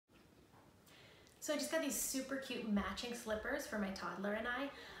So I just got these super cute matching slippers for my toddler and I.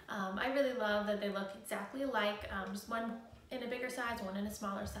 I really love that they look exactly alike, just one in a bigger size, one in a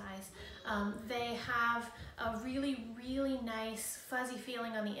smaller size. They have a really, really nice fuzzy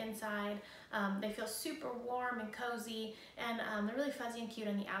feeling on the inside. They feel super warm and cozy, and they're really fuzzy and cute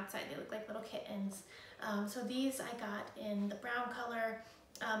on the outside. They look like little kittens. So these I got in the brown color.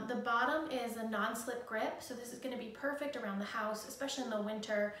 The bottom is a non-slip grip, so this is going to be perfect around the house, especially in the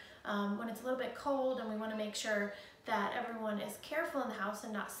winter when it's a little bit cold and we want to make sure that everyone is careful in the house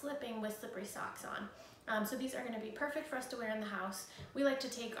and not slipping with slippery socks on. So these are going to be perfect for us to wear in the house. We like to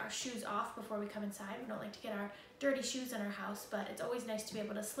take our shoes off before we come inside. We don't like to get our dirty shoes in our house, but it's always nice to be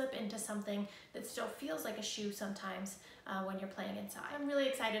able to slip into something that still feels like a shoe sometimes when you're playing inside. I'm really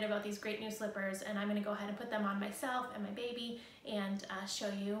excited about these great new slippers, and I'm going to go ahead and put them on myself and my baby and show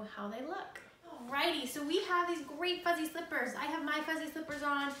you how they look. Alrighty, so we have these great fuzzy slippers. I have my fuzzy slippers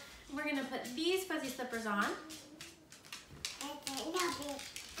on. We're going to put these fuzzy slippers on.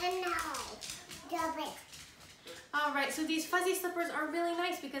 All right, so these fuzzy slippers are really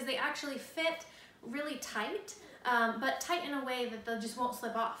nice because they actually fit really tight, but tight in a way that they just won't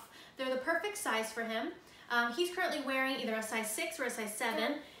slip off. They're the perfect size for him. He's currently wearing either a size 6 or a size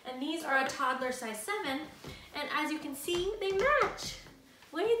 7, and these are a toddler size 7, and as you can see, they match.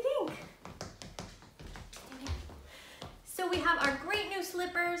 What do you think? So we have our great new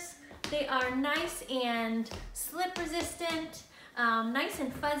slippers. They are nice and slip resistant, nice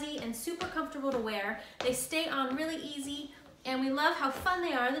and fuzzy and super comfortable to wear. They stay on really easy, and we love how fun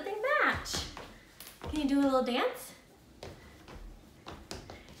they are that they match. Can you do a little dance?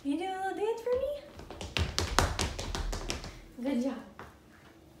 Can you do a little dance for me? Good job.